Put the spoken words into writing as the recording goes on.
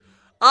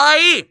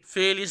Aí,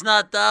 Feliz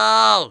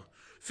Natal!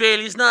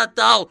 Feliz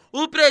Natal!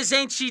 O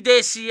presente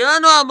desse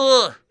ano,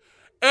 amor,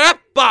 é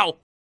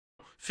pau!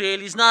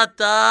 Feliz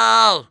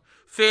Natal!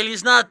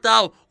 Feliz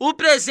Natal! O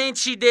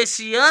presente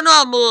desse ano,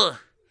 amor,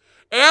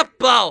 é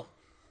pau!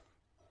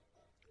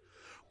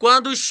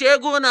 Quando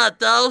chega o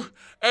Natal,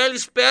 ela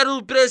espera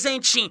o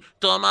presentinho.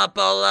 Toma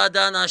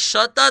paulada na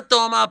chota,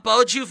 toma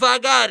pau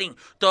devagarinho.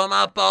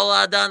 Toma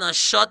paulada na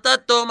chota,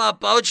 toma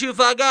pau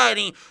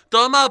devagarinho.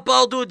 Toma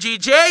pau do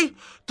DJ,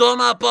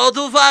 toma pau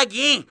do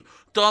Vaguin.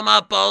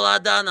 Toma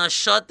paulada na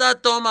chota,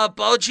 toma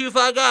pau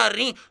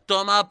devagarinho.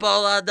 Toma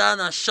paulada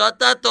na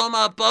chota,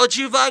 toma pau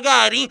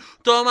devagarinho.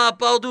 Toma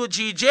pau do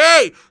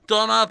DJ,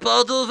 toma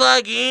pau do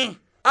Vaguin.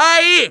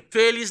 Aí,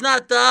 Feliz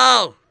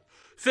Natal!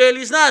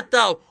 Feliz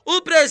Natal!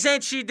 O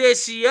presente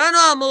desse ano,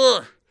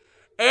 amor,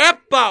 é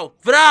pau!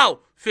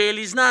 Vral!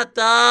 Feliz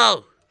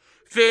Natal!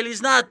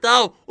 Feliz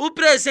Natal! O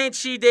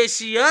presente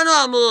desse ano,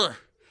 amor,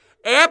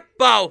 é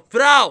pau!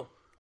 Vral!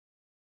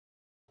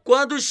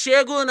 Quando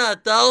chega o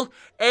Natal,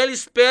 ela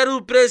espera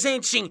o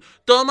presentinho.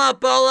 Toma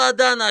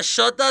paulada na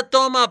chota,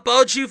 toma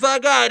pau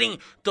devagarinho.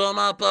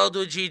 Toma pau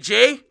do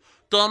DJ,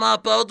 toma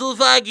pau do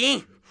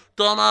Vaguin.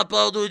 Toma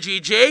pau do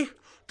DJ,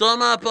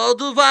 toma pau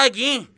do Vaguin.